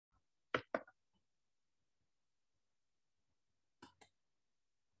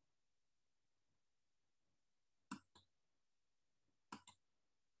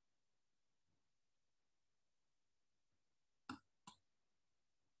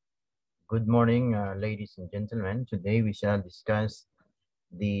Good morning, ladies and gentlemen. Today we shall discuss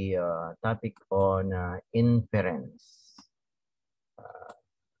the topic on inference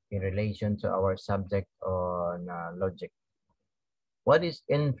in relation to our subject on logic. What is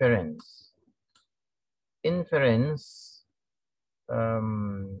inference? Inference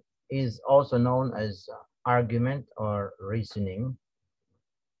is also known as argument or reasoning,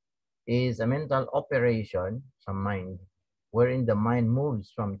 is a mental operation, some mind, wherein the mind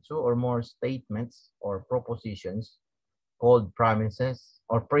moves from two or more statements or propositions called premises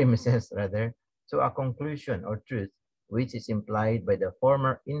rather, to a conclusion or truth, which is implied by the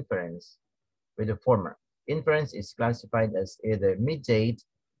former inference. With the former inference is classified as either mediate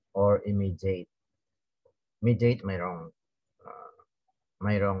or immediate. Mediate mayroong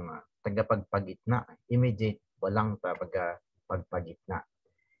tagapagpagitna. Immediate walang pagpagitna.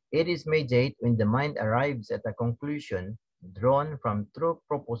 It is mediate when the mind arrives at a conclusion drawn from true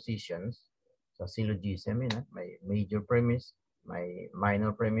propositions. So syllogism, my major premise, my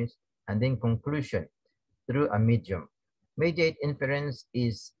minor premise, and then conclusion through a medium. Mediate inference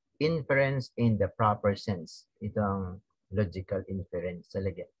is inference in the proper sense. Itong logical inference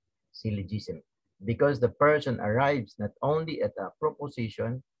talaga, syllogism. Because the person arrives not only at a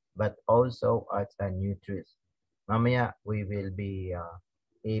proposition, but also at a new truth. Mamaya, we will be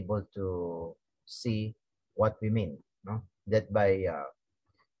able to see what we mean. No? That by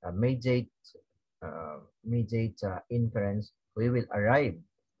mediate inference, we will arrive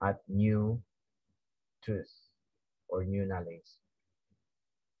at new truth or new knowledge.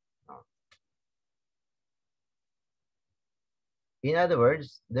 In other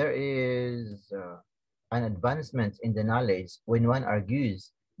words, there is an advancement in the knowledge when one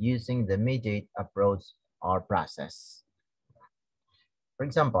argues using the mediate approach or process. For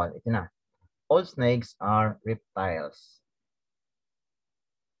example, ito na, all snakes are reptiles.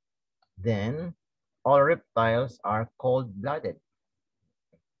 Then, all reptiles are cold-blooded.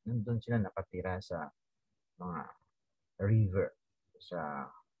 Nandun sila nakatira sa mga river, sa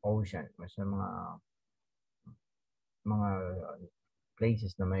ocean, sa mga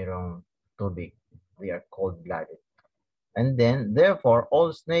places na mayroong tubig. They are cold-blooded. And then, therefore,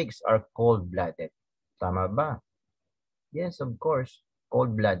 all snakes are cold-blooded. Tama ba? Yes, of course.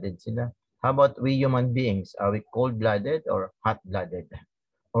 Cold-blooded sila. How about we human beings? Are we cold-blooded or hot-blooded?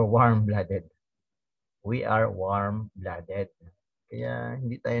 Or warm-blooded? We are warm-blooded. Kaya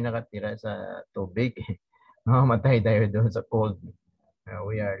hindi tayo nakatira sa tubig. Mamamatay tayo doon sa cold.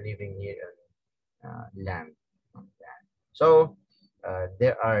 We are living here on land. So,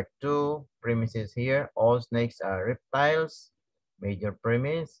 there are two premises here. All snakes are reptiles. Major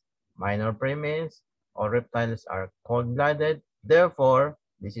premise, minor premise. All reptiles are cold-blooded. Therefore,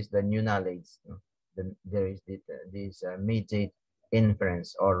 this is the new knowledge. There is this mediate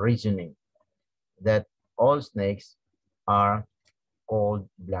inference or reasoning that all snakes are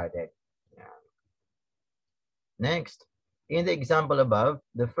cold-blooded. Yeah. Next, in the example above,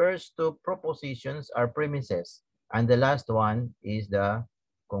 the first two propositions are premises, and the last one is the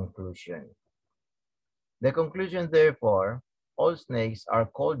conclusion. The conclusion, therefore, all snakes are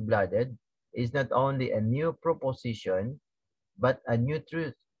cold-blooded is not only a new proposition, but a new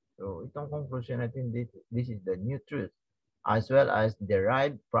truth. So, itong conclusion natin, this is the new truth, as well as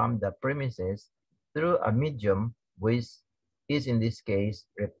derived from the premises through a medium, which is in this case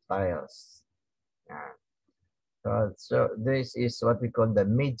reptiles. So this is what we call the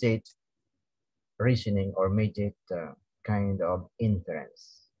mediate reasoning or mediate kind of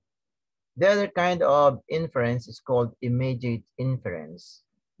inference. The other kind of inference is called immediate inference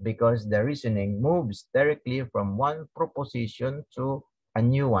because the reasoning moves directly from one proposition to a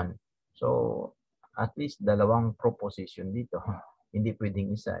new one. So at least dalawang proposition dito. Hindi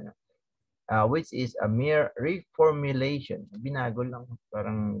pwedeng isa. No? Which is a mere reformulation. Binago lang.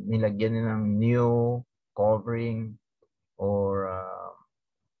 Parang nilagyan ng new covering or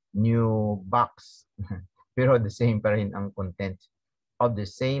new box. Pero the same pa rin ang content of the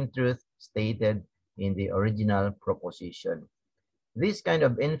same truth stated in the original proposition. This kind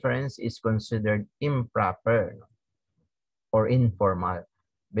of inference is considered improper or informal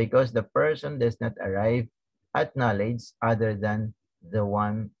because the person does not arrive at knowledge other than the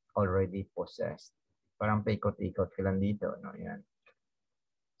one already possessed. Parang paikot-ikot ka lang dito. No? Yan.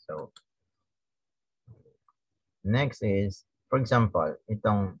 So, next is, for example,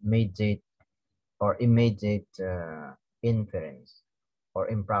 itong mediate or immediate inference or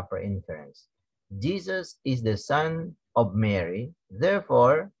improper inference. Jesus is the son of Mary.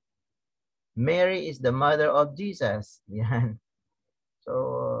 Therefore, Mary is the mother of Jesus. Yan.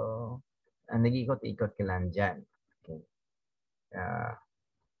 So, nag-ikot-ikot ka lang dyan. Okay.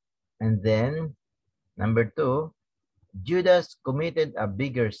 And then, number 2, Judas committed a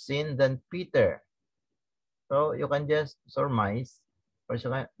bigger sin than Peter. So you can just surmise, or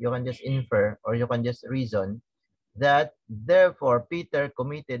you can just infer, or you can just reason that therefore Peter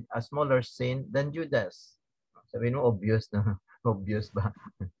committed a smaller sin than Judas. Sabihin mo, obvious na. Obvious ba?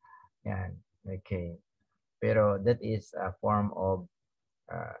 Yan. Okay. Pero that is a form of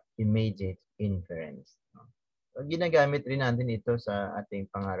immediate inference. So, ginagamit rin natin ito sa ating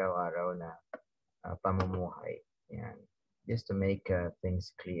pang-araw-araw na pamumuhay. Yan. Just to make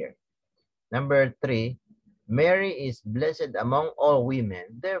things clear. Number 3, Mary is blessed among all women.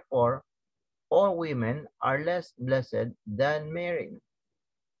 Therefore, all women are less blessed than Mary.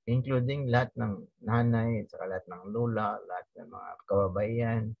 Including lahat ng nanay, at lahat ng lola, lahat ng mga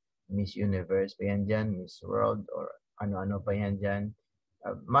kababayan, Miss Universe pa yan dyan, Miss World, or ano-ano pa yan dyan.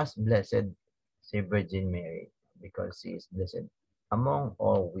 Mas blessed si Virgin Mary because she is blessed among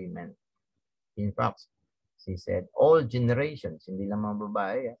all women. In fact, she said, all generations, hindi lang mga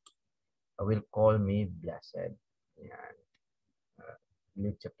babae, will call me blessed. Yan.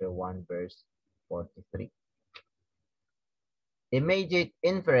 Luke chapter 1, verse 43. Immediate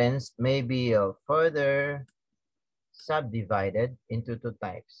inference may be further subdivided into 2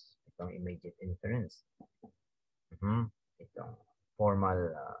 types. Itong immediate inference. Itong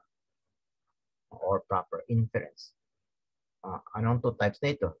formal or proper inference. Anong 2 types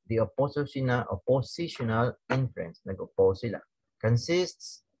na ito? The oppositional inference. Nag-oppose sila.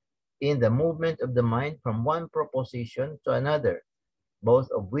 Consists in the movement of the mind from one proposition to another, both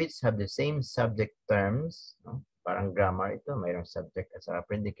of which have the same subject terms. No? Parang grammar ito, mayroong subject at saka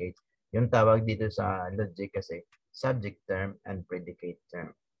predicate. Yung tawag dito sa logic kasi subject term and predicate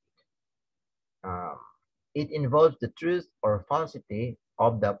term. It involves the truth or falsity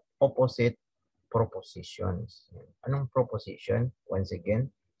of the opposite propositions. Anong proposition? Once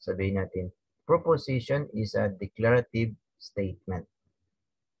again, sabihin natin, proposition is a declarative statement.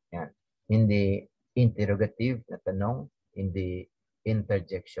 Yan. Hindi interrogative na tanong, hindi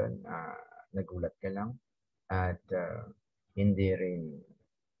interjection, nagulat ka lang, at hindi rin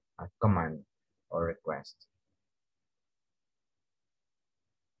command or request.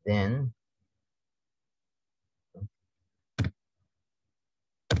 Then,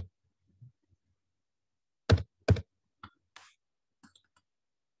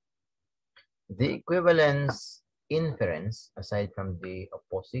 the equivalence inference, aside from the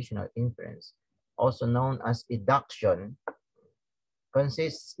oppositional inference, also known as induction,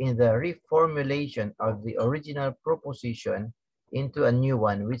 consists in the reformulation of the original proposition into a new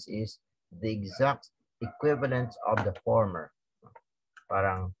one, which is the exact equivalent of the former.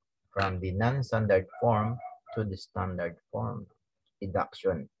 Parang from the non-standard form to the standard form.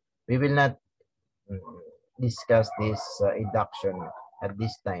 Induction. We will not discuss this induction at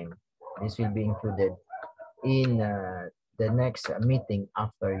this time. This will be included in the next meeting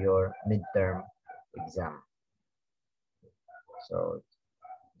after your midterm exam. So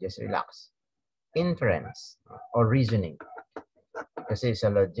just relax. Inference or reasoning. Kasi sa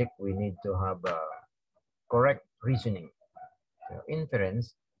logic, we need to have correct reasoning. So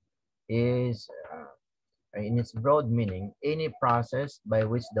inference is, in its broad meaning, any process by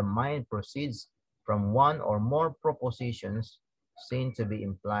which the mind proceeds from one or more propositions seen to be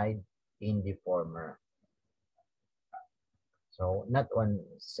implied in the former. So not one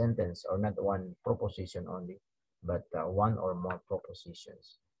sentence or not one proposition only, but one or more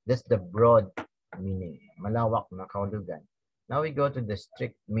propositions. That's the broad meaning. Malawak na kahulugan. Now we go to the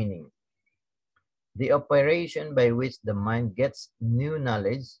strict meaning. The operation by which the mind gets new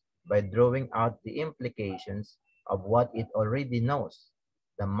knowledge by drawing out the implications of what it already knows.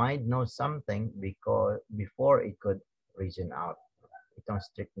 The mind knows something before it could reason out. Itong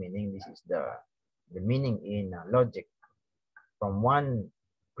strict meaning, this is the meaning in logic. From one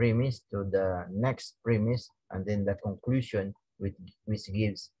premise to the next premise, and then the conclusion which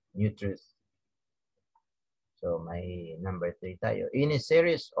gives new truth. So may number 3 tayo. In a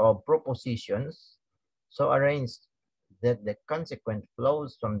series of propositions, so arranged that the consequent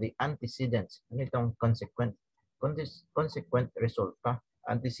flows from the antecedents. Ano itong consequent? Consequent result pa.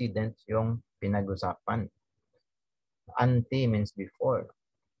 Antecedent yung pinag-usapan. Ante means before.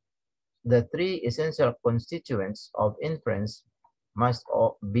 The 3 essential constituents of inference must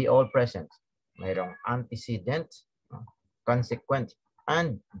be all present. Mayroong antecedent, consequent,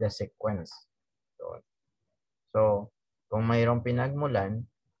 and the sequence. So kung mayroong pinagmulan,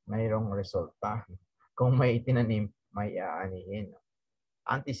 mayroong resulta. Kung may itinanim, may aanihin.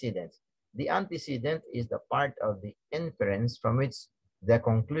 Antecedent. The antecedent is the part of the inference from which the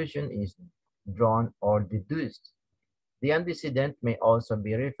conclusion is drawn or deduced. The antecedent may also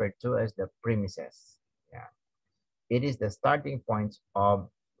be referred to as the premises. Yeah. It is the starting point of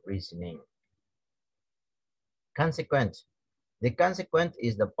reasoning. Consequent. The consequent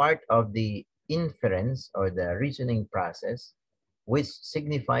is the part of the inference or the reasoning process which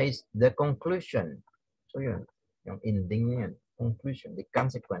signifies the conclusion. So yun, yung ending niyan, conclusion, the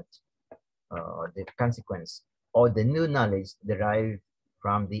consequent, the consequence, or the new knowledge derived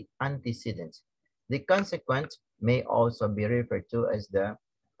from the antecedent. The consequent may also be referred to as the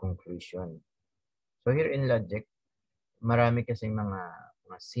conclusion. So here in logic, marami kasing mga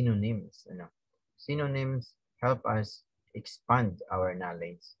synonyms. Synonyms help us expand our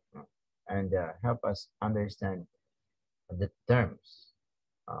knowledge, and help us understand the terms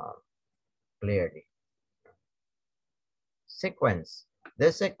uh, clearly. Sequence.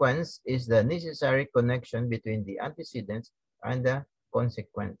 The sequence is the necessary connection between the antecedent and the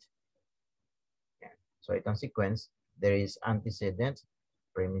consequent. Yeah. So itong sequence, there is antecedent,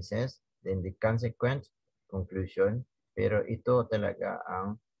 premises, then the consequent, conclusion, pero ito talaga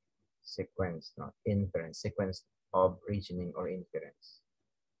ang sequence, no? Inference, sequence of reasoning or inference.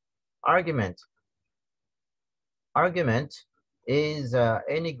 Argument. Argument is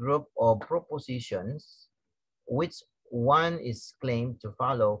any group of propositions which one is claimed to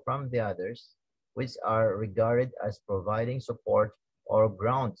follow from the others, which are regarded as providing support or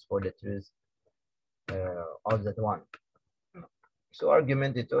grounds for the truth of that one. So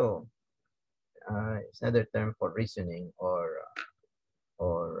argument ito, it's another term for reasoning or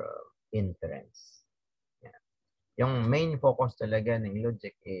inference. Yeah. Yung main focus talaga ng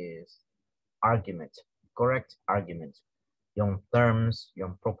logic is argument, correct argument. Yung terms,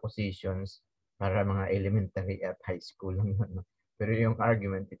 yung propositions, para mga elementary at high school lang yun. Pero yung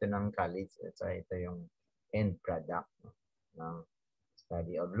argument, ito ng college, at ito yung end product ng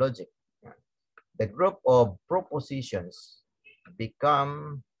study of logic. The group of propositions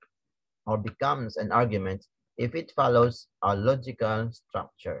becomes an argument if it follows a logical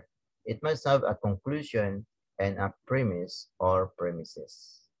structure. It must have a conclusion and a premise or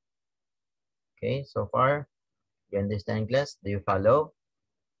premises. Okay, so far, you understand, class? Do you follow?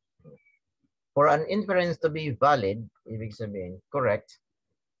 For an inference to be valid, ibig sabihin, correct,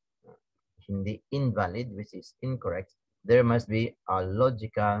 hindi invalid, which is incorrect, there must be a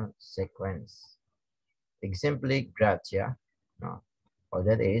logical sequence. Exempli gratia, no? Or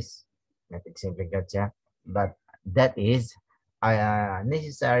that is, not exempli gratia, but that is, a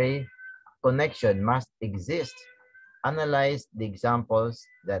necessary connection must exist. Analyze the examples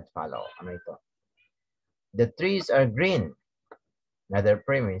that follow. Ano ito? The trees are green. Another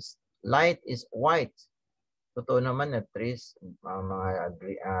premise. Light is white. Totoo naman na trees,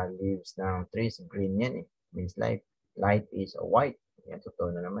 mga leaves ng trees, green yan eh. Means light is white. Yan, totoo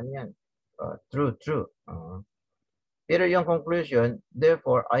na naman yan. True. Pero yung conclusion,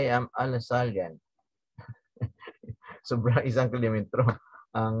 therefore, I am Alasalyan. Sobrang isang kilometro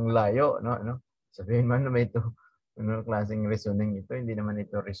ang layo, no? Sabihin man na may ito, klaseng reasoning ito, hindi naman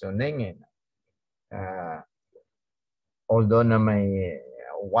ito reasoning eh. Although na may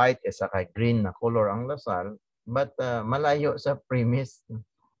white at saka green na color ang Lasal, but malayo sa premise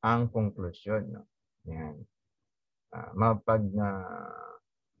ang conclusion. No? Yan.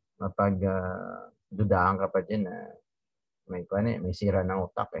 Dudahan ka pa dyan na may sira ng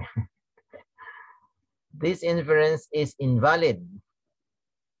utak eh. This inference is invalid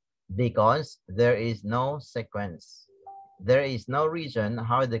because there is no sequence. There is no reason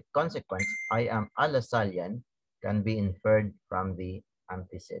how the consequence, I am Alasalyan, can be inferred from the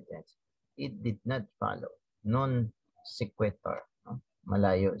antecedent. It did not follow. Non sequitur. No?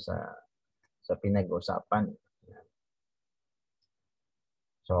 Malayo sa pinag-usapan.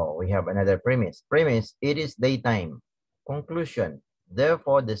 So we have another premise. Premise, it is daytime. Conclusion,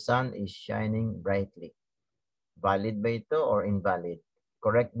 therefore the sun is shining brightly. Valid ba ito or invalid?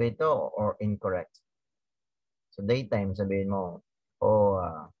 Correct ba ito or incorrect? So daytime, sabihin mo,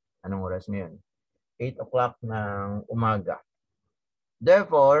 anong oras ngayon? 8 o'clock ng umaga.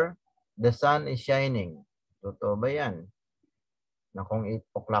 Therefore, the sun is shining. Totoo ba yan? Na kung 8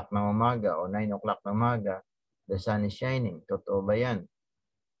 o'clock ng umaga o 9 o'clock ng umaga, the sun is shining. Totoo ba yan?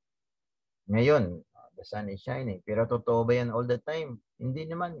 Ngayon, the sun is shining. Pero totoo ba yan all the time? Hindi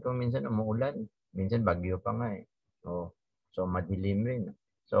naman. Kung minsan umuulan, minsan bagyo pa nga eh. So madilim rin.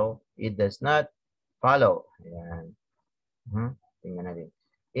 So, it does not follow. Ayan. Tingnan natin.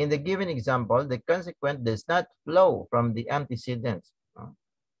 In the given example, the consequent does not flow from the antecedent.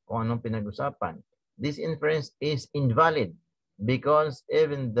 Kung anong pinag-usapan. This inference is invalid because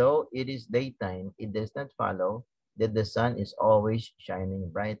even though it is daytime, it does not follow that the sun is always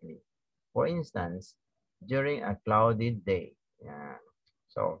shining brightly. For instance, during a cloudy day. Yan.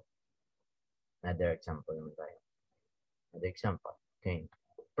 So, another example naman tayo. Another example. Okay.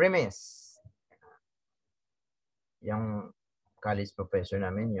 Premise. Yung college professor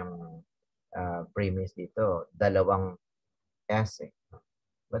namin, yung premise dito, dalawang S eh.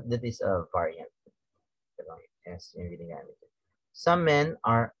 But that is a variant. Dalawang S yung ginagamit. Some men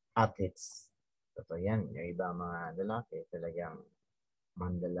are athletes. Totoo yan. Yung iba mga lalaki talagang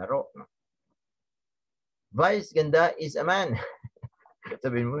mandalaro. No? Vice ganda is a man.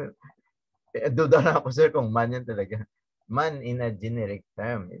 Sabihin mo, duda na ako sir kung man yan talaga. Man in a generic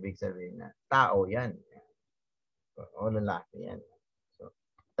term. Ibig sabihin na tao yan. O lalaki yan. So,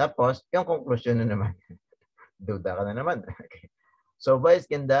 tapos, yung conclusion na naman, duda ka na naman. Okay. So, Vice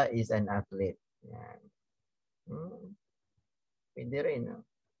ganda is an athlete. Yan. Pwede rin. No?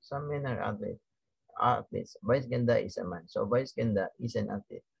 Some men are athletes. Vice ganda is a man. So, Vice ganda is an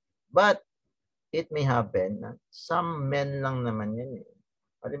athlete. But, it may happen na some men lang naman yan.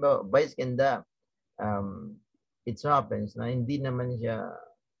 Halimbawa, Vice ganda, it so happens na hindi naman siya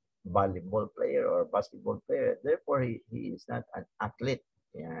volleyball player or basketball player. Therefore, he is not an athlete.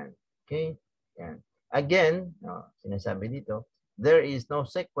 Yan. Okay? Yan. Again, sinasabi dito, there is no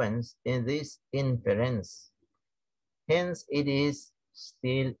sequence in this inference. Hence, it is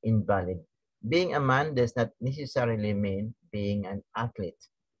still invalid. Being a man does not necessarily mean being an athlete.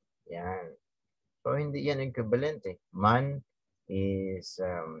 Yan. So, hindi yan equivalent eh. Man is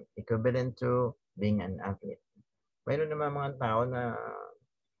equivalent to being an athlete. Mayroon naman mga tao na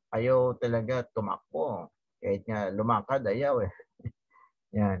ayaw talaga tumakbo. Kahit nga lumakad, ayaw eh.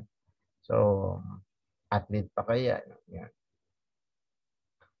 Yan. So, athlete pa kaya. Yan.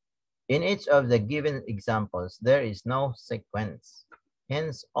 In each of the given examples, there is no sequence.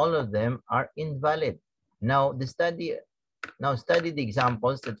 Hence, all of them are invalid. Now, study the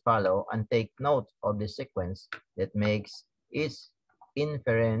examples that follow and take note of the sequence that makes each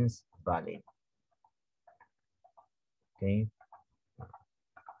inference valid. Okay.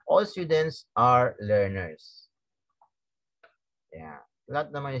 All students are learners. Yeah.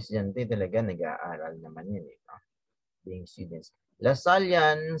 Lahat naman yung estudyante talaga nag-aaral naman yun. Being students.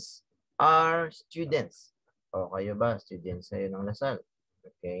 Lasallians are students. O kayo ba? Students kayo ng Lasal.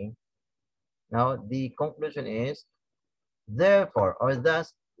 Okay. Now, the conclusion is, therefore, or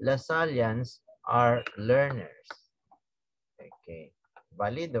thus, Lasallians are learners. Okay.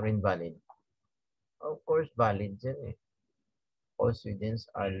 Valid or invalid? Of course, valid dyan eh. All students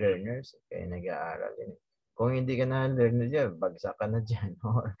are learners. Okay, nag-aaral din. Kung hindi ka na learner dyan, bagsak ka na dyan.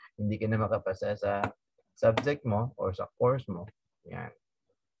 Or hindi ka na makapasa sa subject mo or sa course mo. Yan.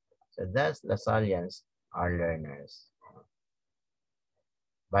 So, thus, Lasallians are learners.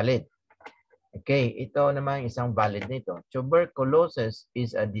 Valid. Okay, ito naman isang valid nito. Tuberculosis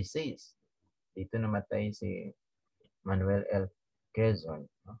is a disease. Dito namatay si Manuel L. Quezon.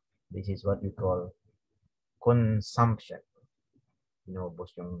 This is what we call consumption.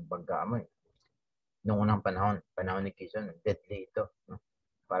 Inubos yung bagga mo eh. Noong unang panahon ni Quezon, deadly ito.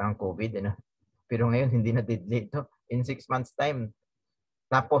 Parang COVID, ano? Pero ngayon, hindi na deadly ito. In 6 months time,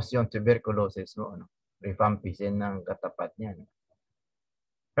 tapos yung tuberculosis mo, ano? Rifampicin ng katapat niya. No?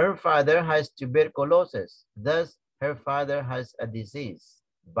 Her father has tuberculosis. Thus, her father has a disease.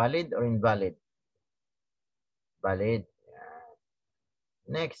 Valid or invalid? Valid. Yeah.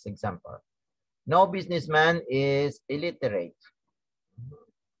 Next example. No businessman is illiterate.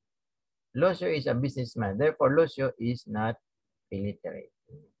 Lucio is a businessman. Therefore, Lucio is not illiterate.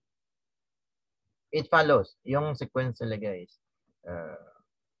 It follows. Yung sequence talaga is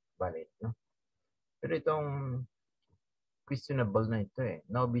valid. No? Pero itong questionable na ito eh.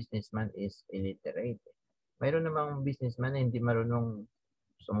 No businessman is illiterate. Mayroon namang businessman na hindi marunong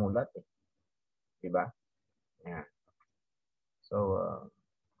sumulat eh. Diba? Yeah. So,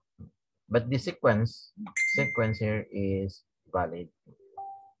 but the sequence here is valid.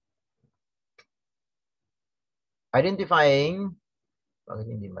 Identifying,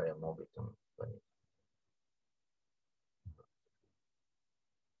 bakit hindi ma-remove itong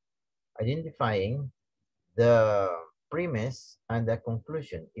identifying the premise and the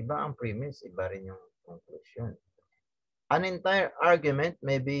conclusion. Iba ang premise, iba rin yung conclusion. An entire argument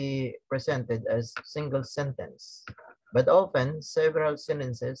may be presented as single sentence, but often several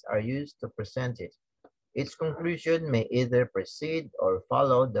sentences are used to present it. Its conclusion may either precede or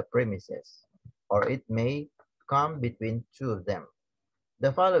follow the premises, or it may come between two of them.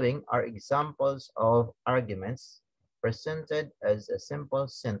 The following are examples of arguments presented as a simple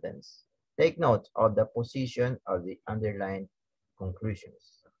sentence. Take note of the position of the underlined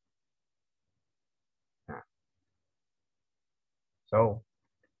conclusions. So,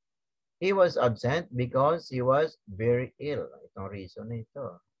 He was absent because he was very ill. Itong reason na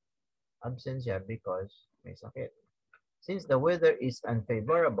ito. Absent siya because may sakit. Since the weather is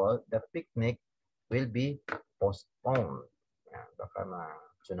unfavorable, the picnic will be postponed. Yan, baka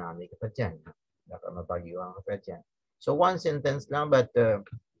ma-tsunami ka pa dyan. Baka mabagyuhan ka pa dyan. So one sentence lang, but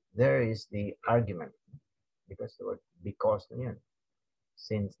there is the argument. Because the word because na yan.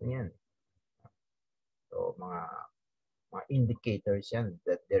 Since na yan. So mga indicators yan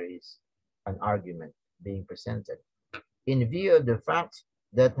that there is an argument being presented. In view of the fact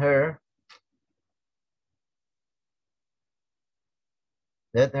that her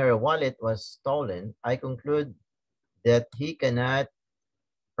wallet was stolen, I conclude that he cannot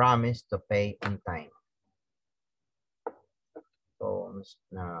promise to pay on time. So,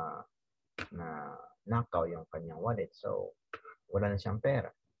 nakaw yung kanyang wallet. So, wala na siyang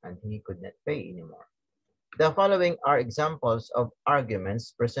pera and he could not pay anymore. The following are examples of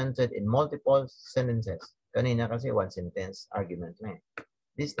arguments presented in multiple sentences. Kanina kasi one sentence argument na eh.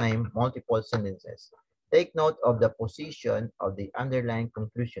 This time, multiple sentences. Take note of the position of the underlying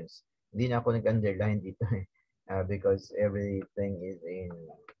conclusions. Hindi na ako nag-underline dito because everything is in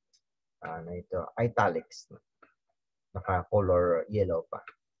italics. Naka-color yellow pa.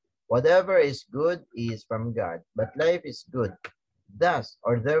 Whatever is good is from God, but life is good. Thus,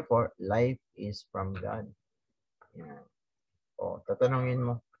 or therefore, life is from God. Yan. O, tatanungin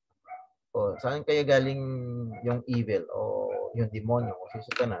mo, saan kaya galing yung evil o yung demonyo o si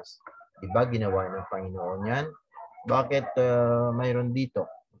Satanas? Diba ginawa ng Panginoon yan? Bakit mayroon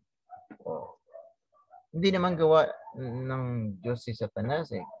dito? O, hindi naman gawa ng Diyos si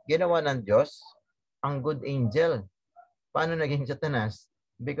Satanas eh. Ginawa ng Diyos ang good angel. Paano naging Satanas?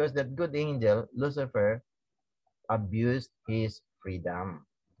 Because that good angel, Lucifer, abused his freedom.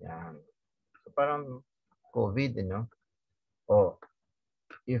 Yan. So parang COVID, O,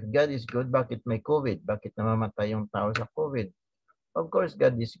 if God is good, bakit may COVID? Bakit namamatay yung tao sa COVID? Of course,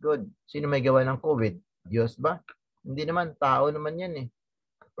 God is good. Sino may gawa ng COVID? Diyos ba? Hindi naman, tao naman yan eh.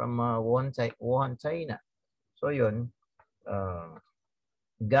 From Wuhan, China. So yun,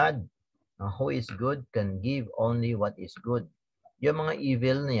 God, who is good, can give only what is good. Yung mga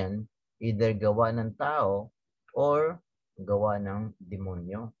evil na yan, either gawa ng tao or gawa ng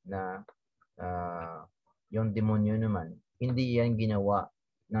demonyo na yung demonyo naman, hindi yan ginawa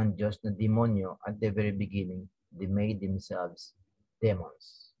ng Diyos na demonyo at the very beginning. They made themselves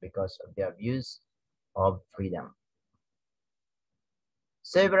demons because of the abuse of freedom.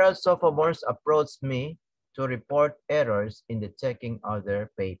 Several sophomores approached me to report errors in the checking of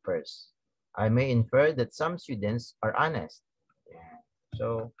their papers. I may infer that some students are honest. Yeah.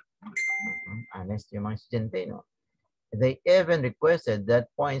 So, honest yung mga estudyante, no? They even requested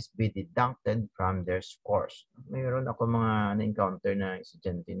that points be deducted from their scores. Mayroon ako mga na-encounter na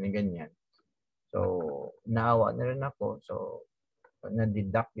estudyante na ganyan. So, naawa na rin ako. So,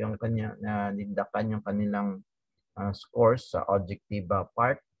 na-deduct yung na-deductan yung kanilang scores sa objective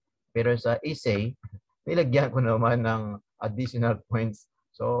part. Pero sa essay, nilagyan ko naman ng additional points.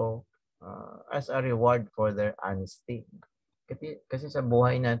 So, as a reward for their honesty. Kasi sa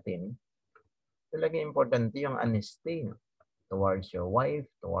buhay natin, talaga importante yung honesty towards your wife,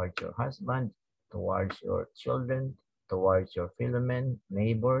 towards your husband, towards your children, towards your fellow men,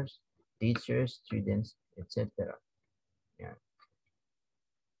 neighbors, teachers, students, etc. Yeah.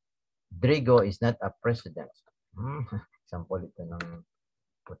 Drigo is not a president. Sample ito ng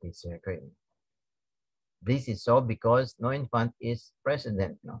teacher ko. This is so because no infant is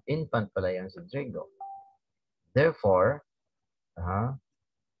president. No? Infant pala yan si Drigo. Therefore,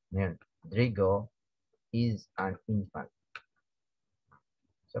 Drigo is an infant.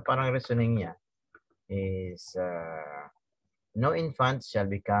 So parang reasoning niya is no infant shall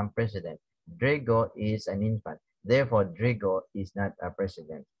become president. Drigo is an infant. Therefore, Drigo is not a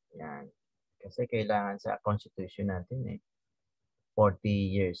president. Yan. Kasi kailangan sa constitution natin 40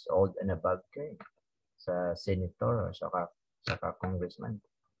 years old and above kayo sa senator o saka congressman.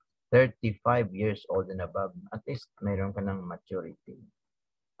 35 years old and above. At least mayroon ka ng maturity.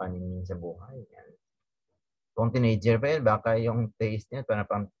 Paningin sa buhay. Yan. Kung teenager pa yan, baka yung taste niya para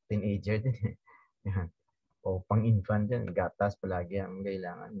pang teenager din. Yan. O pang infant din, gatas palagi ang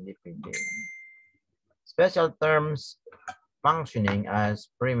kailangan. Hindi pwede. Special terms functioning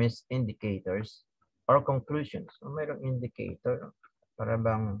as premise indicators or conclusions. So, mayroong indicator. Para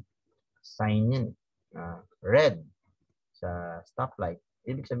bang sign yun. Red sa stoplight.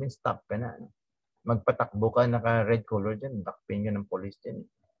 Ibig sabihin, stop ka na. Magpatakbo ka, naka-red color dyan. Backpin ka ng police dyan.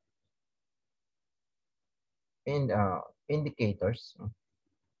 And indicators.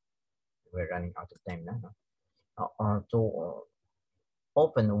 We're running out of time na.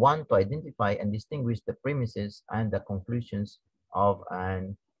 often want to identify and distinguish the premises and the conclusions of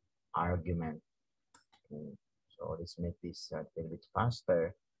an argument. Okay. So let's make this a little bit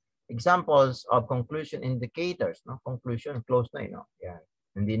faster. Examples of conclusion indicators, no? Conclusion, close na, no? Yan.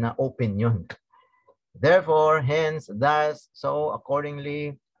 Hindi na open yun. Therefore, hence, thus, so,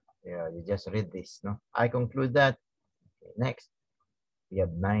 accordingly, yeah, you just read this, no? I conclude that. Okay, next, we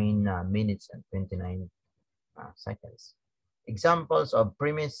have 9 minutes and 29 seconds. Examples of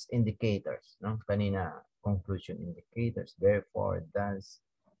premise indicators, no? Kanina, conclusion indicators, therefore, thus,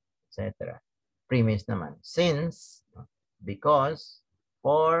 etc. Premise naman, since, no? Because,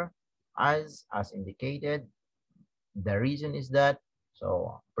 for, as indicated, the reason is that,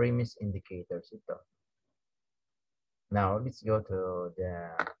 so, premise indicators ito. Now, let's go to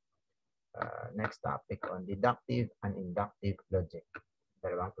the next topic on deductive and inductive logic.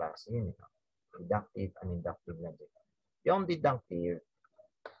 Dalawang klase yun, deductive and inductive logic. Yung deductive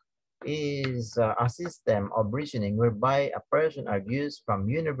is a system of reasoning whereby a person argues from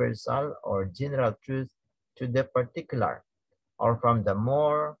universal or general truth to the particular, or from the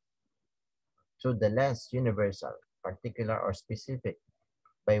more to the less universal, particular, or specific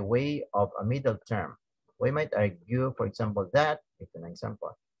by way of a middle term. We might argue, for example, that, ito na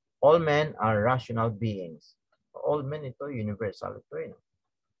example, all men are rational beings. All men, ito, universal ito.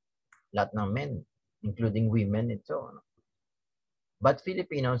 Lahat ng men, including women, ito. But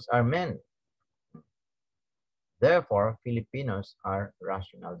Filipinos are men. Therefore, Filipinos are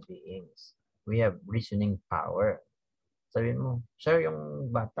rational beings. We have reasoning power. Sabihin mo, sir,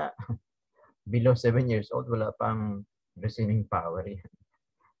 yung bata, below 7 years old, wala pang reasoning power yan.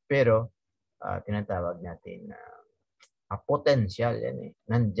 Pero, tinatawag natin na potential yan eh.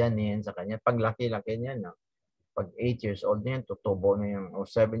 Nandyan yan sa kanya. Pag laki-laki niyan, no? Pag 8 years old niyan, tutubo na yung, o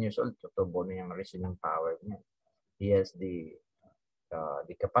 7 years old, tutubo na yung reasoning power niya. He has the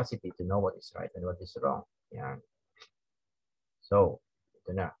capacity to know what is right and what is wrong. Yan. So,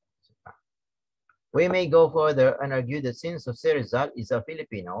 ito na. We may go further and argue that since Jose Rizal is a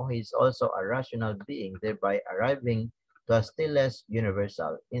Filipino, he is also a rational being, thereby arriving to a still less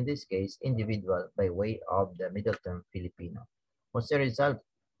universal, in this case, individual, by way of the middle term Filipino. Jose Rizal,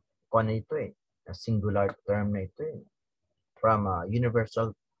 kung ano ito eh, a singular term na ito eh. From a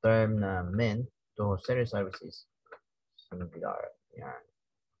universal term na men to Jose Rizal, which is singular. Yan.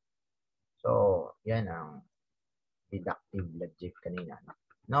 So, yan ang deductive logic kanina.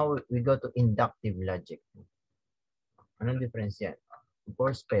 Now, we go to inductive logic. Anong difference yan? Of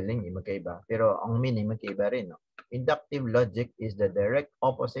course, spelling, magkaiba. Pero ang meaning, magkaiba rin. No? Inductive logic is the direct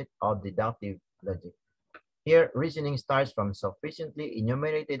opposite of deductive logic. Here, reasoning starts from sufficiently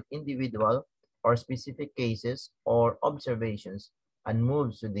enumerated individual or specific cases or observations and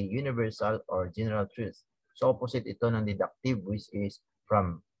moves to the universal or general truth. So, opposite ito ng deductive, which is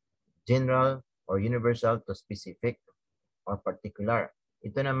from general or universal to specific or particular.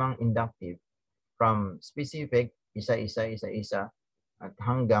 Ito namang inductive, from specific, isa-isa, at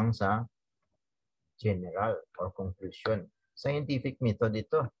hanggang sa general or conclusion. Scientific method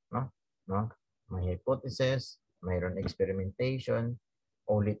ito, no? May hypothesis, mayroon experimentation,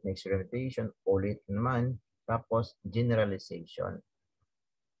 ulit na experimentation, ulit naman, tapos generalization.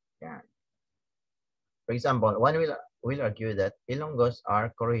 Yan. For example, one will argue that Ilonggos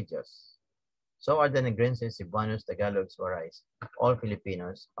are courageous. So are the Negrenses, Cebuanos, Tagalogs, Warais. All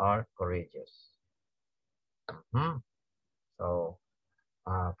Filipinos are courageous. So,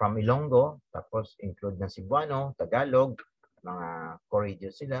 from Ilonggo, tapos include na Cebuano, Tagalog, mga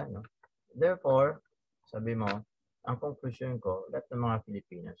courageous sila. No? Therefore, sabi mo, ang conclusion ko, lahat ng mga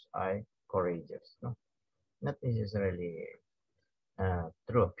Filipinos ay courageous. No? Not necessarily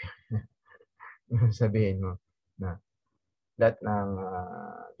true. Sabihin mo na lahat ng,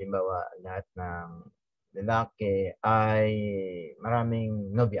 limbawa, lahat ng lalaki ay maraming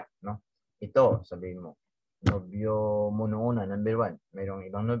nobya. No? Ito, sabihin mo, nobyo mo noon, number 1, mayroong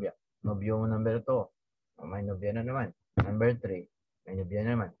ibang nobya. Nobyo mo number 2, may nobya na naman. Number 3, may nobya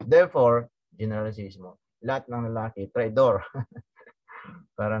na naman. Therefore, generalization mo, lahat ng lalaki, traidor.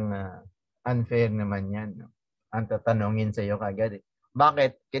 Parang unfair naman yan. No? Ang tatanungin sa iyo kagad eh.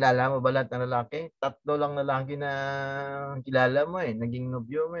 Bakit? Kilala mo ba lahat ng lalaki? 3 lang lalaki na kilala mo eh. Naging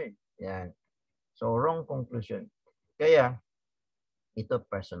nobyo mo eh. Yan. So, wrong conclusion. Kaya, ito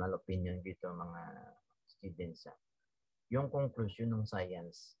personal opinion dito mga students. Yung conclusion ng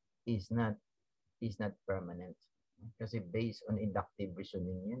science is not permanent. Kasi based on inductive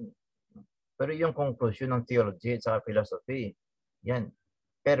reasoning yan. Pero yung conclusion ng theology at saka philosophy, yan,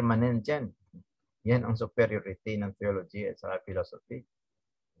 permanent yan. Yan ang superiority ng theology at saka philosophy.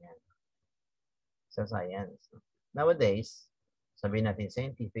 Yan. Sa science. Nowadays, Sabihin natin,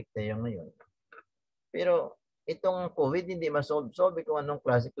 scientific tayo ngayon. Pero itong COVID, hindi masolve kung anong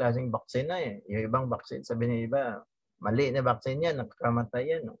klase-klaseng vaccine na eh. Yung ibang vaccine, sabi ng iba, mali na vaccine yan,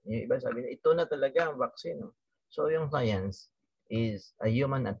 nakakamatay yan. No? Yung iba sabi na, ito na talaga ang vaccine. No? So yung science is a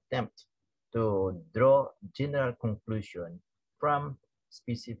human attempt to draw general conclusion from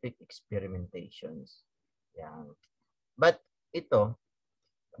specific experimentations. Yan. But ito,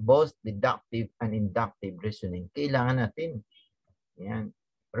 both deductive and inductive reasoning, kailangan natin. Yan.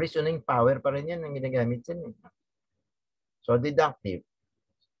 Reasoning power pa rin yan ang ginagamit yan. So, deductive.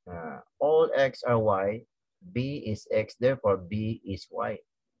 All X are Y, B is X, therefore B is Y.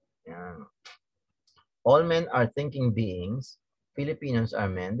 Yan. All men are thinking beings, Filipinos are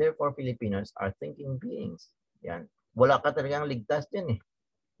men, therefore Filipinos are thinking beings. Yan. Wala ka talagang ligtas din eh.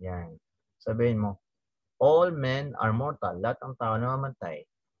 Yan. Sabihin mo, all men are mortal. Lahat ng tao na mamatay.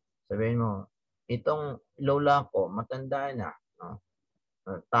 Sabihin mo, itong lola ko, matanda na. No?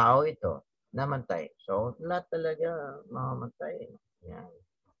 Tao ito, namatay. So, lahat talaga mamamatay. Yan.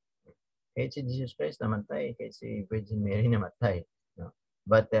 Kahit si Jesus Christ namatay, kahit si Virgin Mary namatay. No?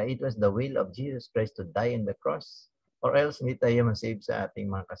 But it was the will of Jesus Christ to die on the cross or else hindi tayo masave sa ating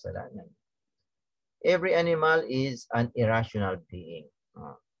mga kasalanan. Every animal is an irrational being.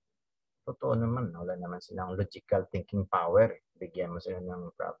 Totoo naman, wala naman silang logical thinking power. Bigyan mo sila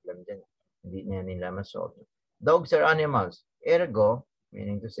ng problem dyan. Hindi na nila masolve. Dogs are animals. Ergo,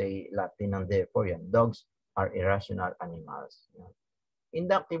 meaning to say Latin ng therefore yan, dogs are irrational animals.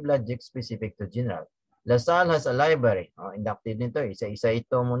 Inductive logic specific to general. LaSalle has a library. Inductive nito, isa-isa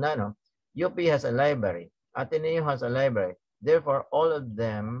ito muna. No? UP has a library. Ateneo has a library. Therefore, all of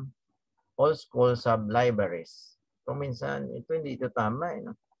them, all schools have libraries. Kung minsan, ito hindi ito tama.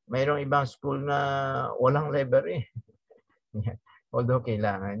 No? Mayroong ibang school na walang library. Although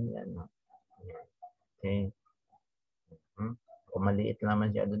kailangan yan. No? Okay. Kung maliit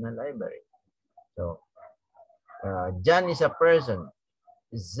naman siya doon ng library. So, John is a person.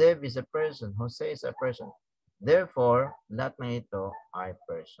 Zev is a person. Jose is a person. Therefore, lahat ng ito ay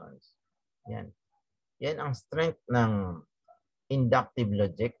persons. Yan. Yan ang strength ng inductive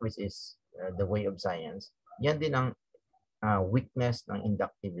logic, which is the way of science. Yan din ang weakness ng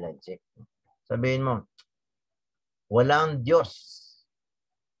inductive logic. Sabihin mo, walang Diyos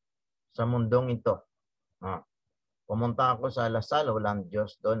sa mundong ito. Pumunta ako sa Lasal, walang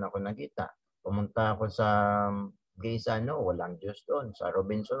Diyos doon. Ako nakita. Pumunta ako sa Gaysano, walang Diyos doon. Sa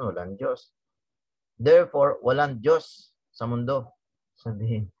Robinson, walang Diyos. Therefore, walang Diyos sa mundo.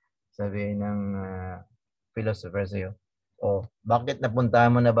 Sabihin ng philosopher sa'yo. Bakit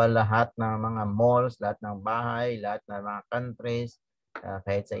napuntahan mo na ba lahat ng mga malls, lahat ng bahay, lahat ng mga countries,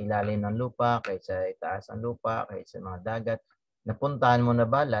 kahit sa ilalim ng lupa, kahit sa itaas ng lupa, kahit sa mga dagat, napuntahan mo na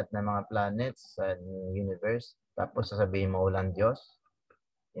ba lahat ng mga planets sa universe? Tapos sasabihin mo walang Diyos?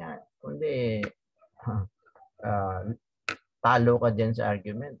 Yan. Kundi, talo ka dyan sa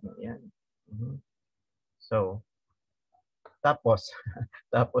argument. Yan. So, tapos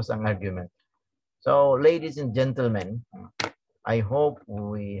ang argument. So, ladies and gentlemen, I hope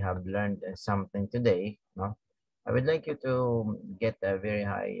we have learned something today. No? I would like you to get a very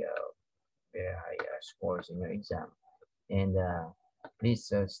high scores in your exam. And please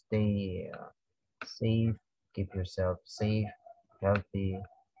stay safe, keep yourself safe, healthy,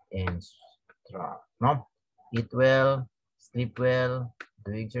 and strong. No? Eat well, sleep well,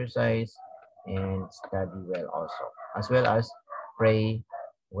 do exercise, and study well also. As well as pray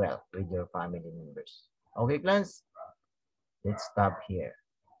well with your family members. Okay, class? Let's stop here.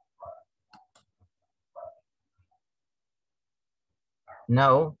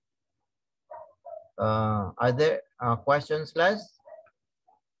 Now, are there questions, class?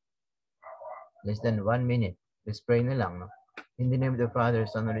 Less than 1 minute. Let's pray na lang. No? In the name of the Father,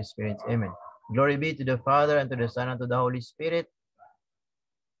 Son, and Holy Spirit. Amen. Glory be to the Father, and to the Son, and to the Holy Spirit.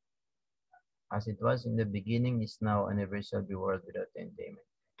 As it was in the beginning, is now, and ever shall be, world without end. Amen.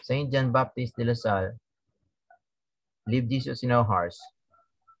 Saint John Baptist de La Salle, leave Jesus in our hearts.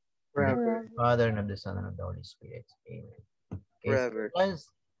 Forever. The Father, and of the Son, and of the Holy Spirit. Amen. Okay, Forever.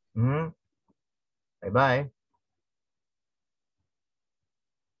 So, bye-bye.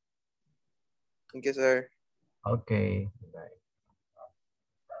 Thank you, sir. Okay. Bye.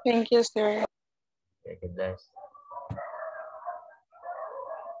 Thank you, sir. Okay, God bless.